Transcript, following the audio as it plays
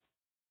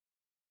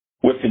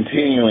We're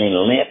continuing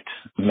Lent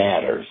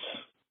Matters,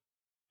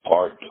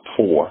 Part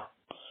 4.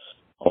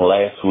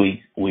 Last week,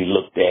 we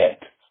looked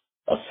at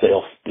a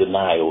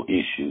self-denial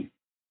issue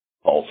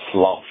called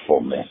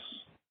slothfulness.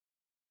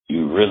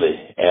 You really,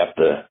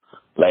 after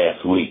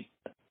last week,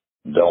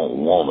 don't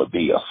want to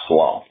be a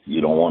sloth.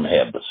 You don't want to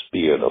have the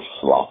spirit of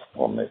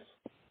slothfulness.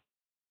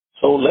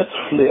 So let's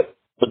flip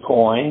the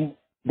coin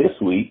this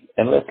week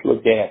and let's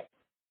look at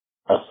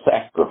a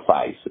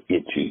sacrifice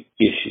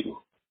issue.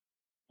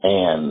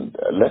 And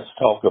let's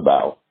talk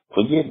about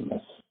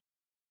forgiveness.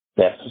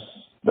 That's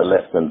the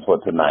lesson for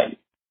tonight.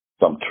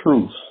 Some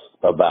truths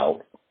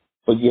about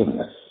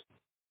forgiveness.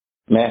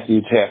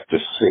 Matthew chapter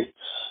 6,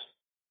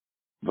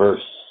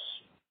 verse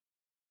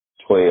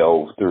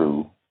 12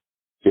 through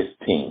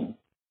 15.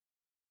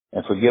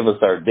 And forgive us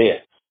our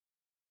debts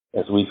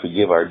as we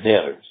forgive our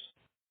debtors.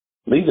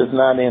 Lead us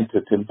not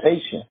into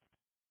temptation,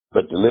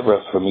 but deliver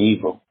us from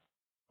evil.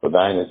 For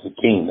thine is the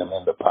kingdom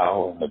and the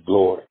power and the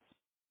glory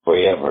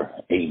forever.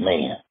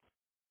 Amen.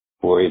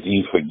 For if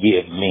ye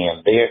forgive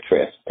men their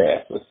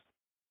trespasses,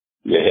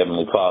 your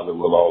heavenly Father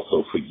will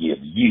also forgive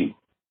you.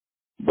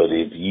 But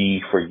if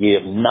ye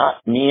forgive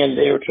not men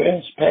their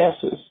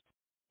trespasses,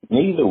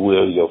 neither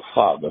will your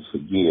Father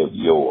forgive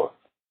your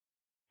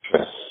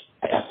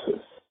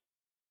trespasses.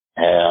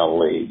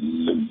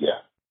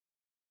 Hallelujah.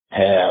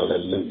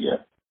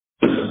 Hallelujah.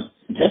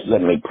 Just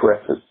let me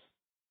preface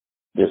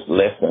this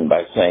lesson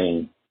by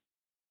saying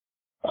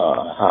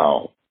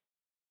how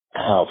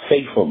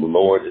faithful the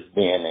Lord has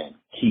been in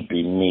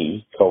keeping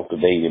me,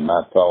 cultivating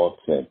my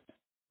thoughts, and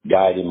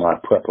guiding my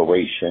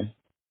preparation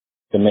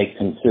to make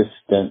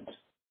consistent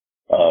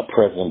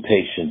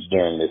presentations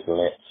during this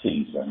Lent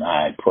season.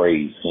 I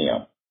praise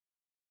Him.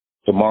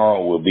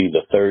 Tomorrow will be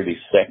the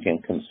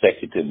 32nd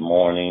consecutive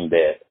morning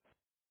that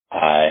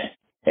I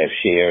have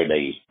shared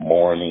a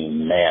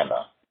morning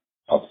manna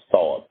of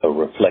thought, a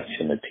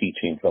reflection, a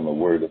teaching from the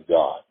Word of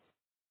God.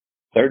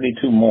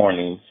 32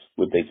 mornings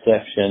with the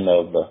exception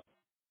of the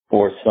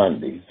 4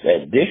 Sundays.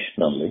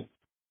 Additionally,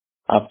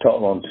 I've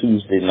taught on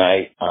Tuesday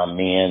night. I'm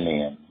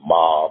in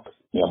MOB,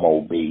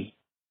 M-O-B,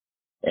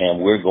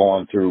 and we're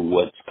going through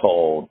what's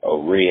called a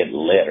red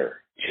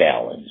letter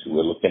challenge.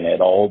 We're looking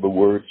at all the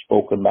words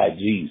spoken by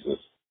Jesus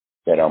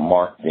that are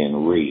marked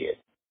in red.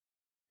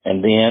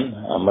 And then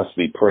I must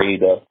be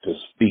prayed up to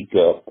speak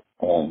up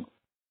on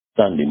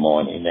Sunday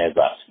morning as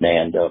I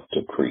stand up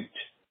to preach.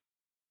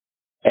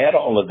 Add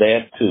all of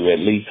that to at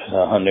least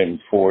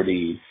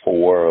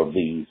 144 of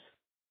these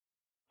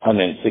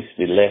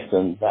 160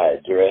 lessons I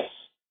address.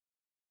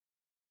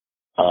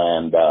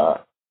 And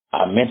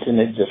I mention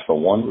it just for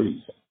one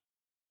reason,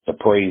 to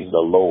praise the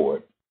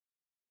Lord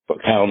for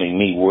counting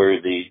me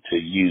worthy to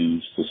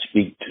use, to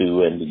speak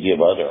to, and to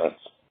give utterance,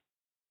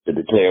 to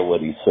declare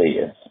what He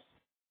says.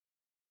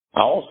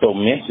 I also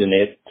mention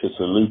it to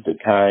salute the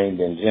kind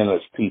and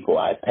generous people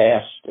I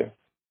pastor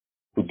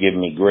who give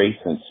me grace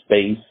and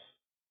space,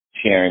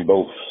 sharing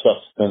both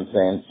substance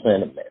and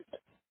sentiment.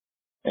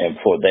 And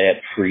for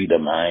that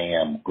freedom, I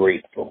am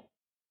grateful.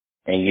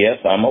 And yes,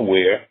 I'm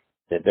aware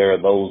that there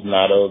are those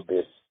not of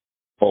this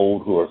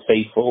fold who are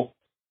faithful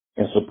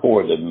in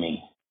support of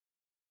me.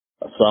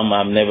 Some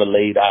I've never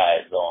laid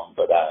eyes on,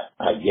 but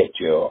I get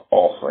your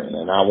offering.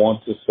 And I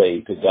want to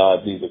say to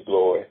God be the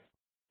glory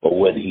for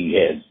what He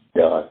has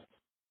done.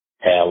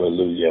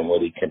 Hallelujah, and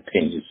what He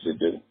continues to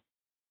do.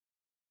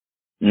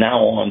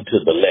 Now on to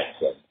the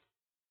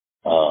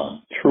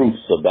lesson.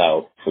 Truths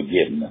about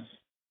forgiveness.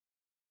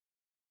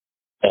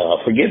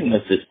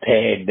 Forgiveness is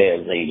tagged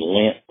as a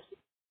Lent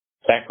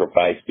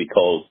sacrifice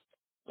because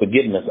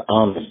forgiveness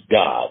honors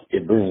God.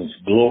 It brings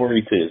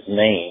glory to His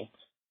name,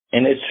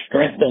 and it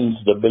strengthens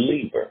the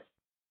believer.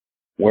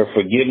 Where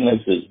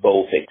forgiveness is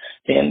both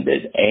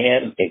extended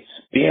and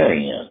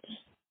experienced,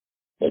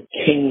 the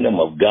kingdom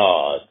of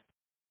God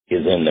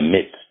is in the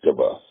midst of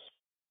us.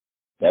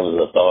 That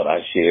was a thought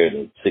I shared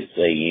at 6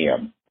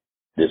 a.m.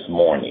 this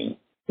morning.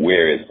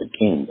 Where is the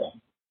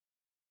kingdom?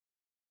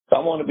 So I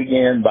want to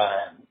begin by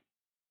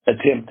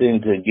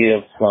attempting to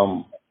give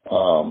some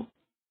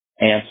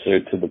answer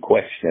to the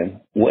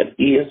question, what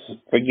is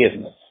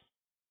forgiveness?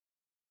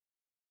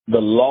 The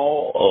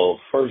law of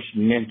first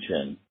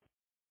mention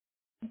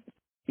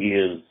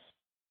is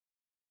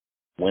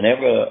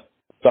whenever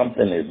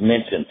something is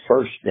mentioned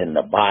first in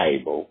the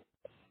Bible,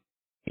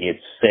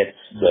 it sets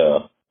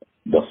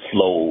the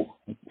flow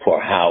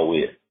for how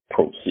it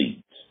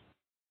proceeds.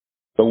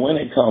 So when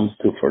it comes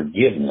to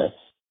forgiveness,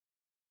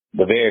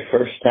 the very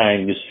first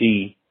time you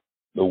see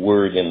the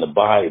word in the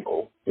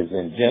Bible is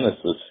in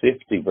Genesis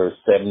 50, verse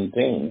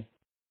 17,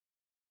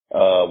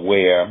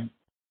 where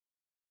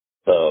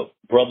the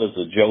brothers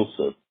of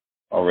Joseph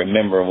are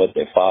remembering what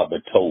their father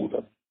told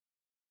them.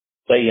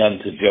 Say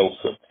unto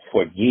Joseph,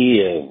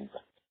 forgive,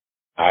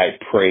 I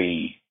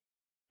pray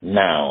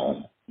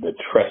now, the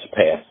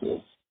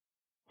trespasses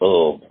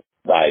of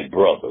thy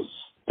brothers.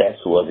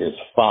 That's what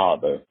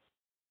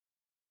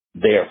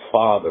their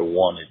father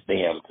wanted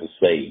them to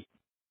say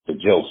to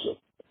Joseph.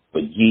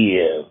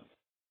 Forgive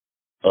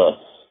us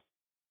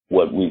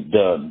what we've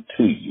done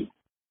to you.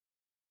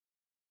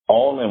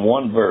 all in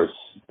one verse.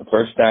 The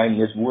first time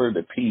this word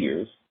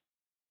appears,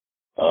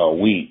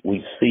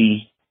 we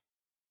see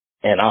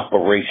an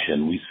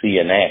operation, we see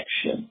an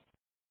action,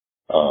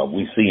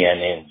 we see an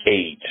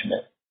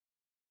engagement.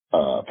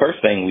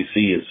 First thing we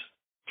see is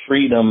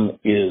freedom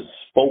is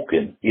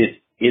spoken.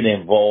 It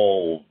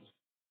involves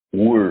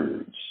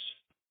words.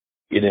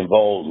 It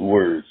involves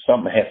words.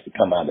 Something has to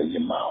come out of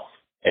your mouth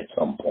at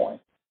some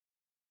point.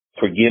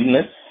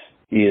 Forgiveness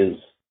is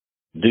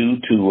due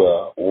to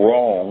a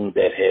wrong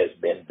that has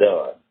been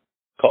done.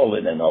 Call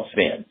it an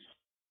offense.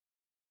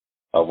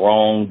 A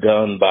wrong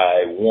done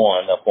by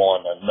one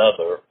upon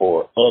another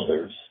or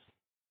others.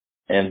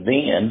 And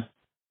then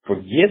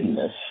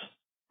forgiveness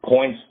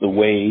points the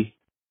way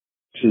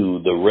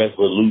to the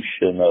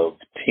resolution of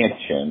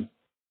tension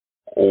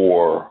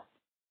or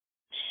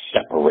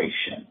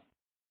separation.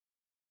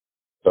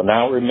 So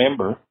now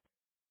remember,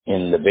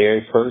 in the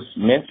very first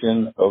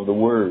mention of the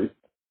word,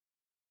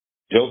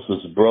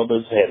 Joseph's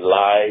brothers had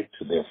lied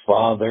to their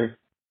father.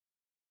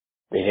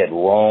 They had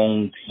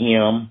wronged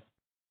him,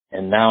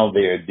 and now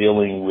they're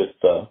dealing with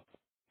the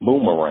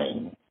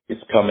boomerang.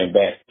 It's coming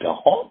back to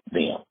haunt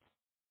them.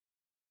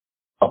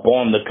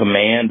 Upon the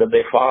command of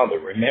their father,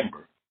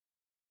 remember,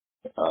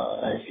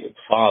 his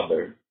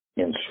father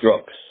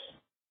instructs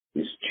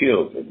his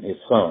children, his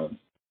sons,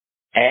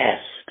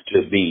 ask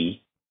to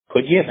be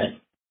forgiven.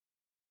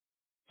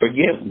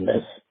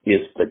 Forgiveness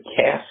is the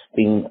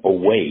casting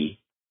away,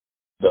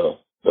 the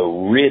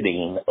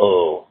ridding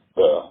of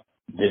the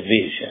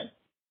division.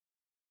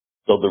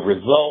 So the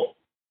result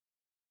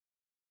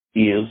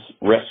is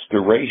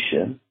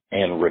restoration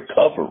and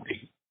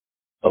recovery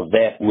of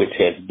that which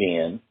has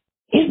been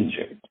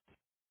injured,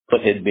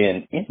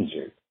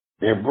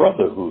 their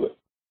brotherhood.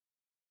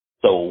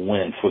 So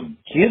when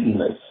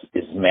forgiveness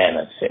is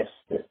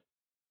manifested,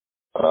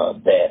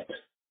 that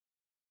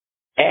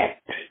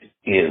act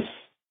is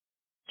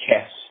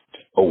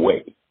cast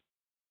away.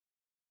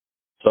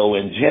 So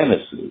in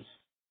Genesis,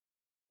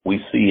 we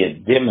see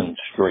it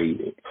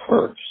demonstrated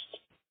first.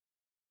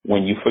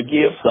 When you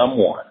forgive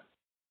someone,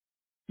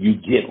 you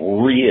get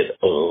rid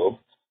of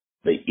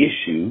the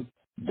issue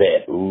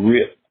that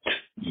ripped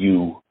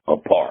you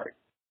apart.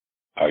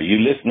 Are you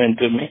listening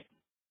to me?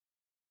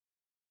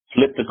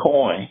 Flip the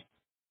coin.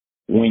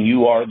 When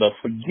you are the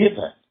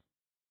forgiven,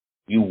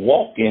 you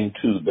walk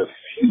into the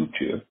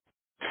future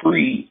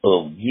free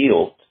of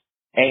guilt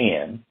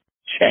and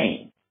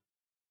shame.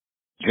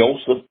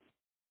 Joseph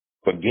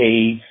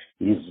forgave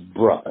his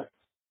brother.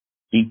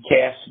 He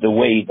cast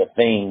away the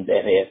thing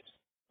that had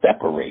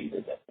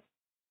separated them.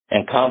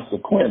 And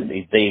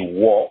consequently, they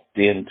walked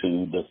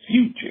into the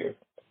future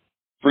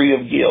free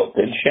of guilt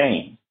and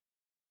shame.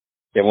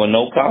 There were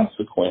no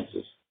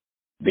consequences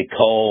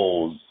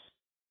because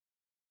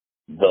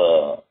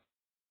the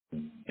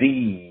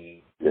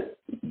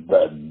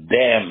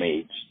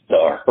damage,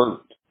 the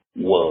hurt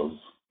was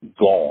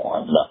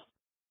gone.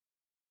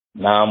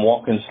 Now I'm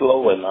walking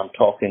slow and I'm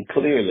talking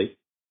clearly.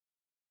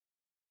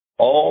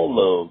 All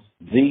of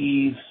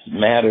these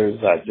matters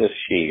I just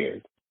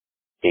shared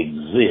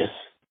exist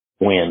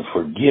when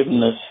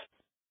forgiveness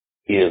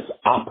is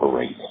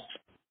operating.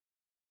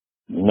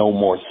 No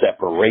more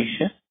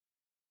separation,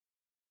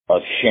 a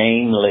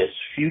shameless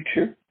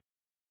future,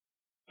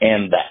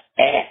 and the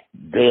act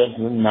does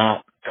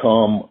not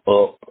come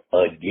up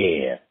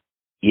again.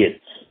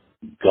 It's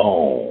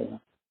gone.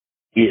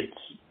 It's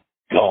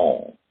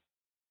gone.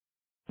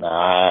 Now,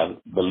 I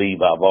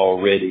believe I've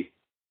already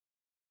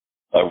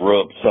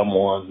rubbed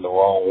someone the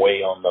wrong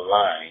way on the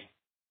line,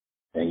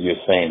 and you're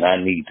saying I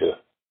need to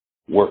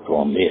work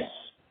on this.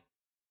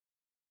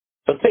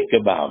 But think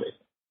about it.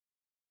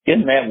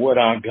 Isn't that what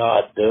our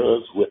God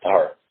does with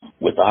our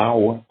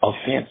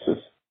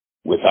offenses,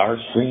 with our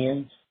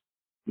sins,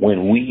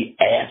 when we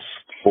ask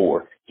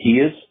for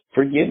his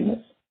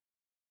forgiveness?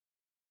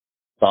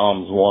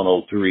 Psalms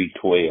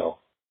 103:12.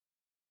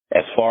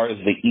 As far as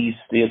the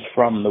east is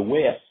from the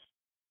west,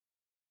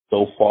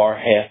 so far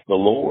hath the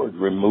Lord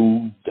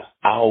removed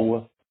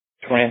our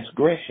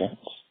transgressions.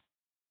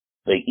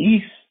 The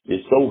east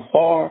is so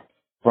far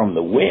from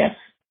the west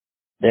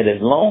that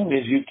as long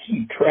as you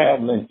keep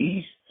traveling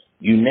east,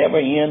 you never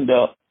end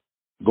up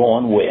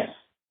going west.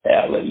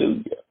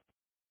 Hallelujah.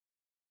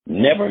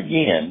 Never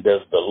again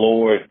does the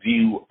Lord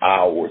view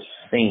our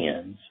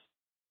sins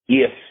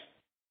if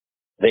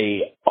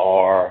they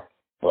are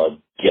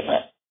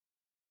forgiven.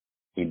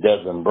 He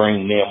doesn't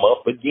bring them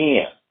up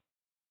again.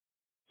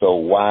 So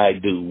why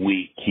do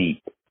we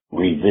keep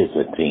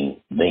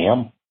revisiting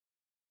them?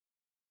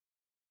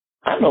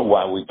 I know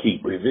why we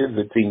keep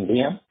revisiting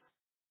them.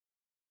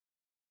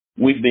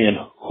 We've been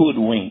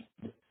hoodwinked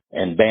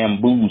and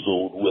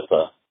bamboozled with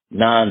a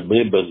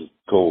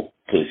non-biblical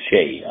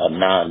cliche,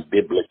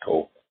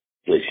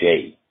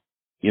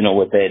 You know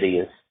what that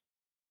is?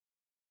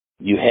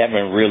 You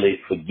haven't really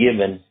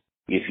forgiven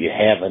if you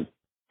haven't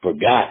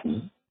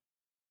forgotten.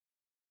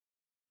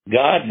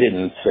 God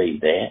didn't say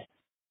that.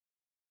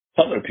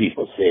 Other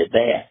people said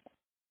that.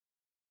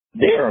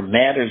 There are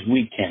matters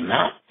we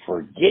cannot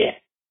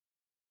forget.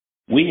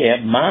 We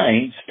have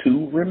minds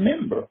to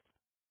remember.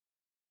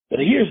 But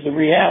here's the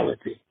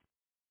reality.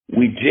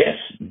 We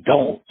just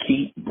don't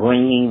keep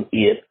bringing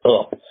it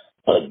up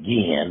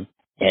again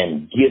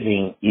and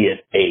giving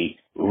it a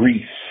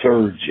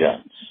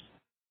resurgence.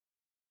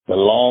 The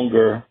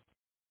longer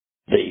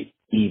the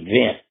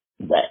event,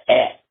 the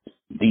act,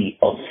 the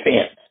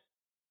offense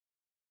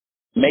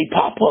may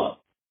pop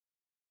up,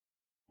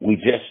 we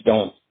just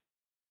don't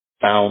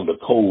found the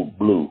code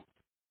blue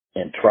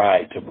and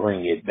try to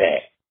bring it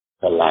back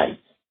to life.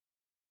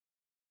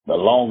 The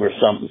longer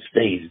something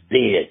stays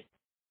dead,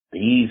 the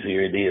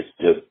easier it is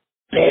to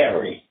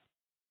bury.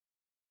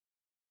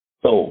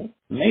 So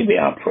maybe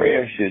our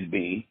prayer should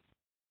be,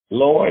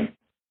 Lord,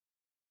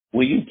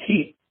 will you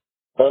keep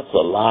us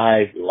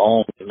alive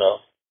long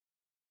enough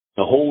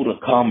to hold a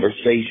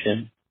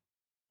conversation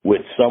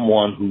with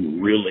someone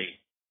who really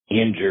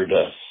injured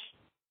us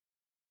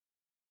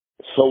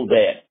so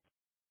that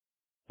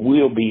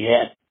we'll be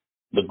at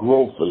the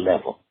growth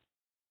level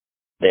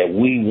that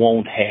we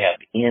won't have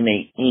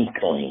any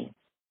inkling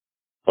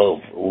of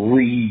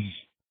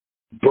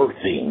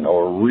rebirthing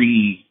or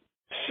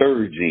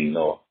resurging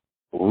or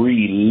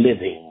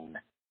reliving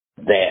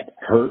that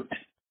hurt?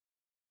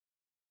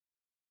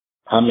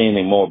 How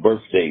many more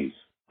birthdays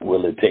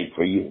will it take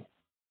for you?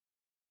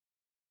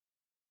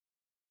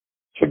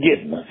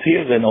 Forgiveness.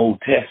 Here's an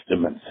Old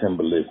Testament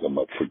symbolism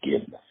of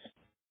forgiveness.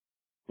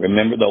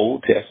 Remember, the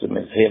Old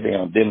Testament is heavy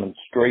on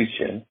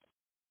demonstration,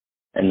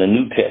 and the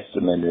New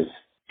Testament is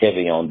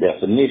heavy on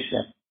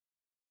definition.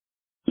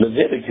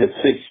 Leviticus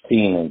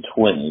 16 and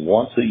 20,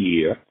 once a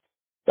year,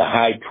 the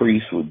high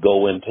priest would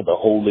go into the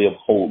Holy of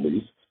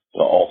Holies to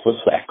offer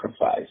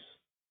sacrifice.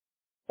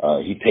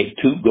 He'd take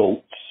two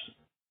goats,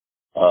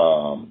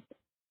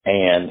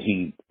 and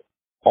he'd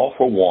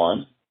offer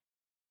one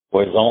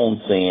for his own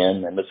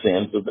sin and the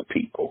sins of the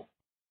people,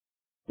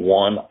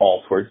 one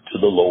offered to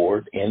the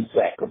Lord in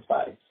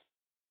sacrifice.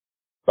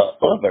 The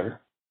other,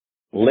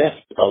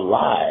 left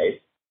alive,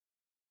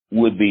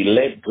 would be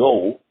let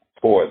go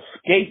for a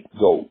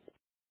scapegoat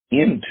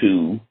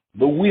into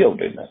the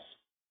wilderness.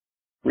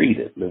 Read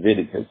it,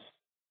 Leviticus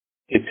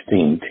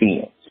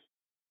 16:10.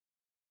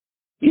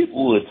 It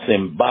would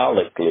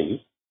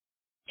symbolically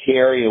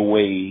carry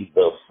away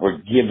the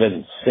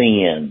forgiven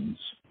sins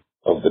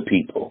of the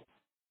people.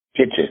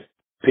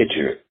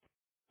 Picture it.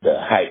 The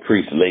high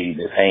priest laid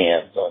his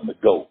hands on the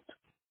goat,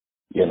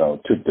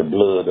 took the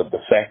blood of the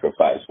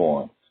sacrifice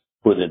one,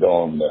 put it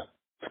on the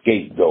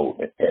scapegoat,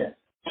 and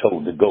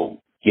told the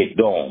goat, get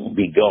gone,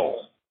 be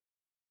gone.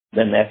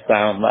 Then that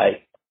sounds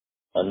like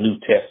a New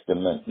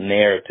Testament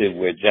narrative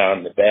where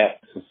John the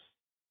Baptist,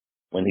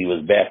 when he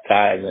was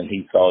baptized and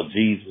he saw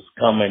Jesus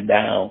coming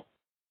down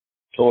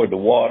toward the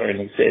water, and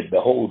he said,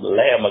 behold, the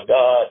Lamb of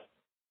God,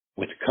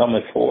 which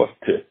cometh forth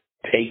to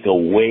take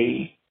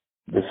away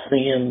the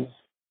sins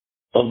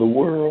of the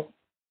world.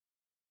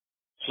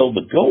 So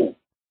the goat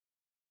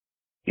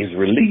is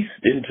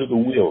released into the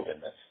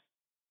wilderness.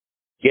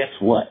 Guess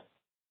what?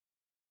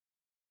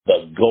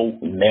 The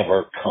goat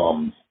never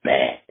comes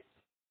back.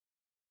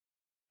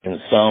 In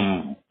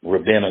some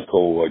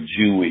rabbinical or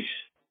Jewish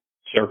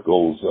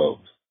circles of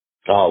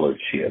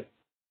scholarship,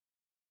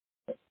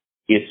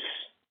 it's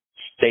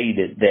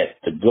stated that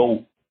the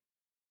goat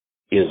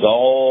is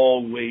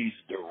always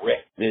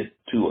directed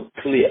to a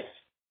cliff,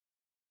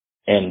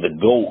 and the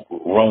goat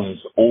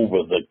runs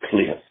over the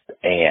cliff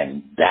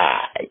and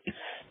dies.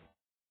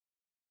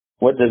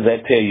 What does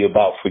that tell you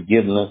about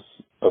forgiveness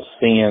of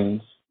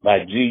sins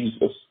by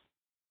Jesus?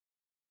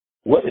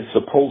 What is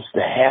supposed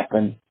to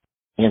happen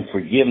in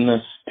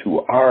forgiveness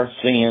to our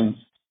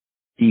sins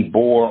he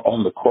bore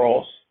on the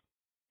cross,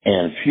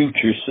 and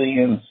future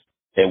sins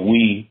that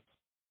we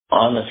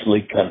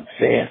honestly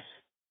confess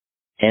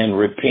and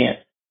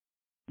repent?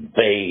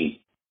 They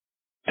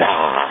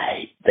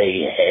die.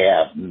 They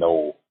have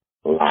no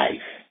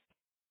life.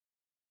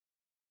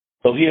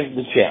 So here's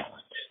the challenge.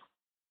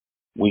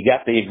 We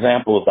got the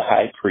example of the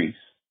high priest.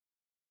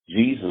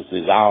 Jesus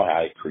is our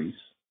high priest.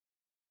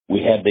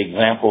 We have the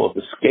example of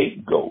the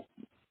scapegoat.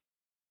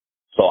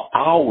 So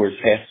ours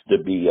has to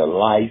be a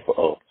life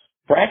of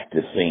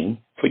practicing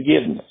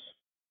forgiveness.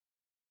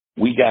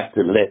 We got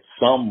to let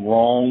some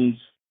wrongs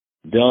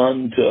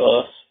done to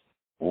us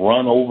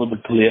run over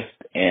the cliff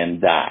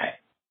and die.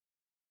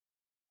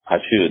 I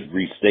should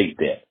restate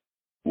that.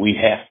 We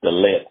have to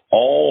let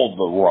all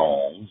the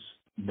wrongs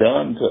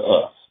done to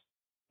us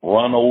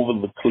run over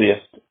the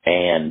cliff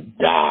and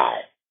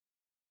die.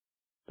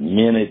 The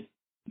minute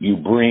you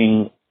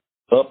bring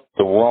up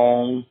the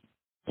wrong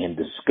in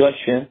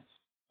discussion,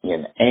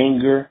 in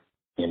anger,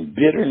 in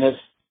bitterness,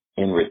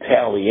 in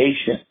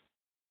retaliation,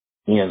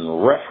 in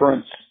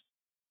reference,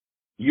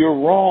 you're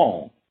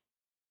wrong.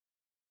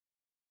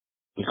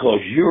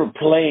 Because you're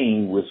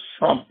playing with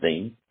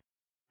something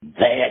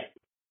that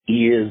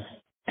is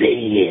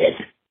dead.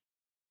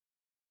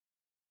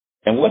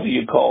 And what do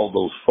you call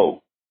those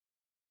folk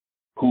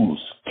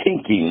whose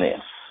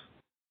kinkiness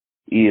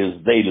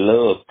is they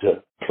love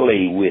to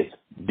play with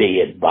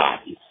dead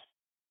bodies?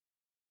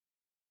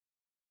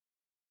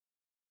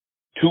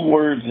 Two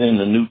words in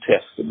the New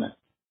Testament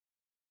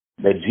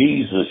that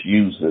Jesus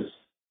uses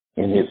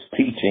in his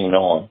teaching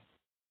on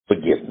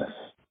forgiveness.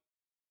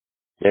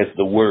 There's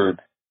the word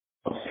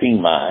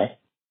 "femai,"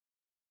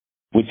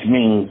 which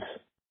means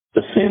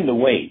to send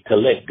away, to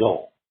let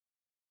go.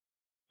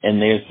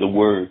 And there's the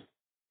word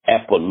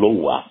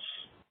 "apolloas,"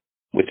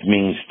 which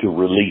means to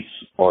release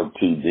or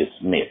to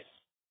dismiss.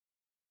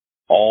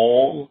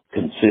 All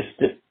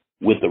consistent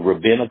with the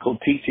rabbinical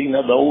teaching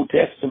of the Old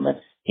Testament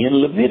in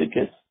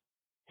Leviticus,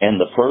 and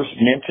the first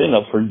mention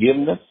of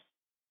forgiveness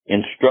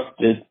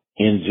instructed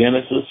in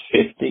Genesis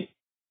 50.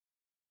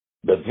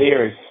 The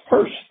very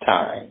first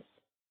time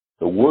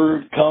the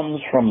word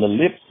comes from the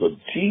lips of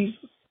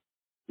Jesus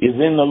is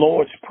in the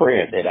Lord's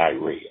Prayer that I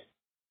read.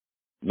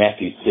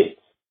 Matthew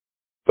 6.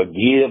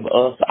 Forgive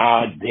us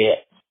our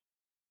debts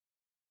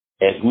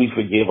as we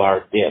forgive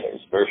our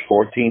debtors. Verse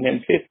 14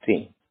 and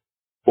 15.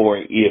 For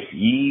if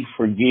ye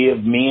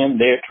forgive men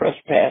their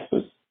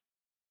trespasses,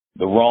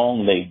 the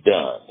wrong they've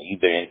done,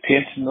 either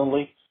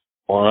intentionally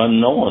or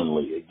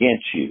unknowingly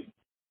against you,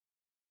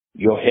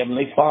 your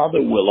heavenly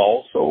Father will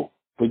also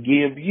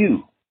forgive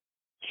you.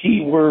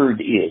 Key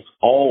word is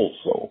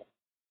also,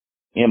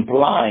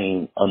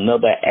 implying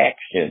another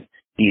action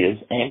is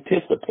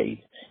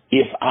anticipated.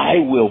 If I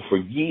will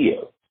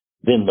forgive,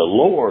 then the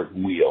Lord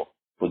will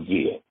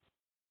forgive.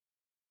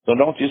 So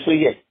don't you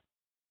see it?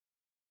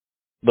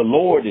 The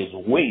Lord is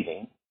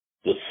waiting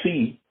to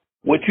see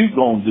what you're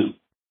going to do.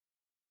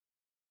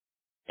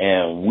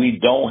 And we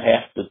don't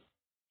have to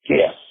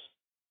guess,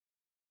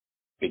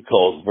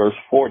 because verse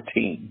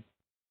 14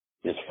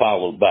 is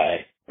followed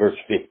by verse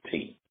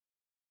 15.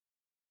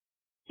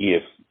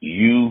 If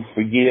you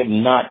forgive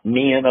not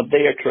men of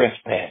their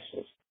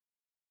trespasses,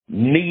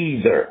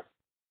 neither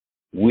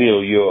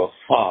will your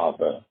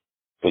Father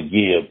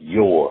forgive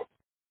your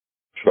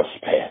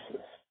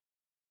trespasses.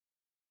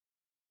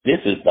 This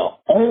is the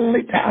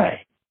only time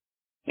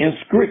in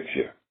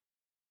Scripture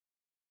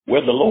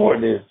where the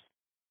Lord is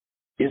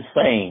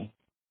saying,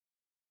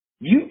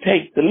 you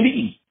take the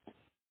lead.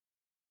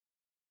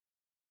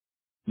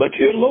 But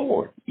you're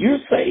Lord, you're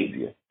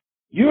Savior,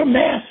 you're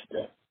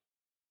Master.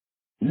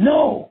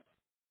 No,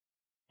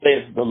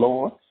 says the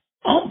Lord,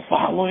 I'm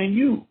following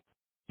you.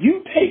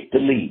 You take the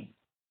lead.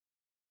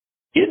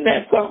 Isn't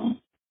that something?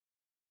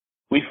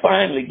 We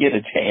finally get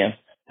a chance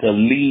to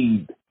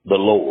lead the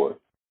Lord.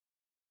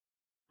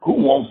 Who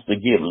wants to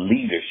give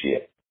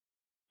leadership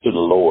to the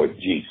Lord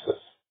Jesus?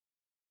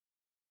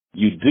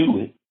 You do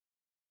it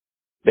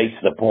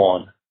based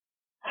upon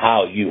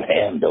how you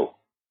handle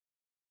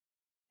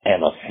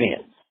an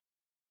offense,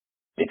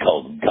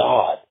 because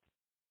God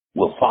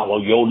will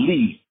follow your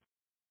lead.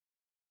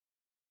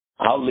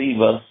 I'll leave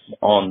us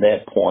on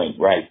that point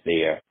right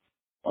there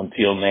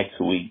until next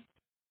week.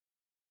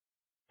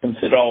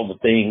 Consider all the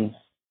things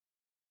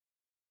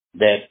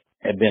that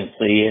have been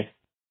said.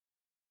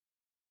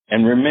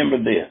 And remember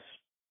this,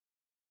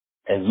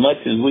 as much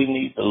as we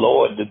need the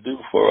Lord to do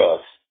for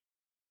us,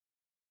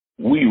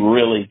 we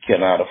really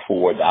cannot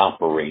afford to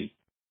operate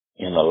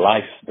in a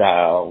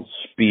lifestyle,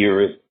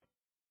 spirit,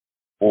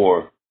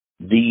 or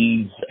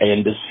deeds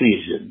and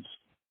decisions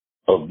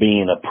of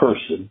being a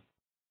person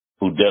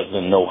who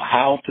doesn't know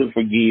how to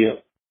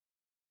forgive,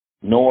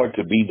 nor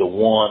to be the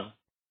one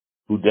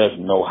who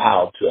doesn't know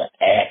how to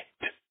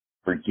act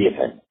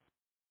forgiven.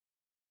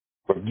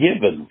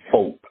 Forgiven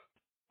folk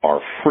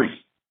are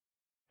free.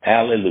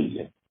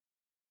 Hallelujah.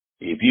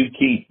 If you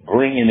keep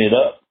bringing it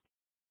up,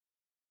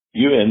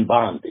 you're in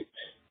bondage.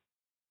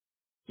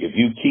 If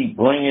you keep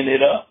bringing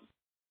it up,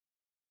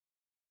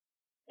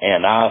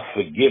 and I've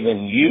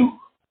forgiven you,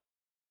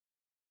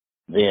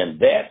 then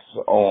that's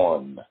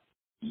on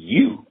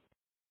you,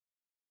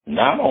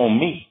 not on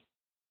me,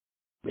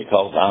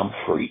 because I'm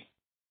free.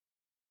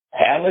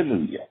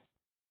 Hallelujah.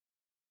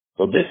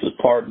 So this is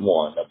part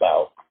one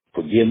about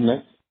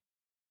forgiveness.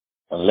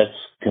 And let's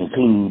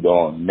conclude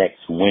on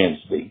next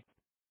Wednesday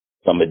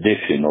some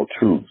additional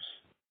truths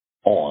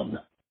on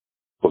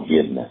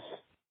forgiveness.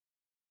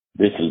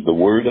 This is the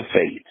word of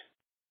faith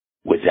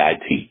which I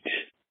teach.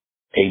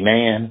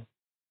 Amen.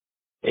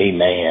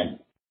 Amen.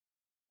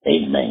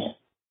 Amen.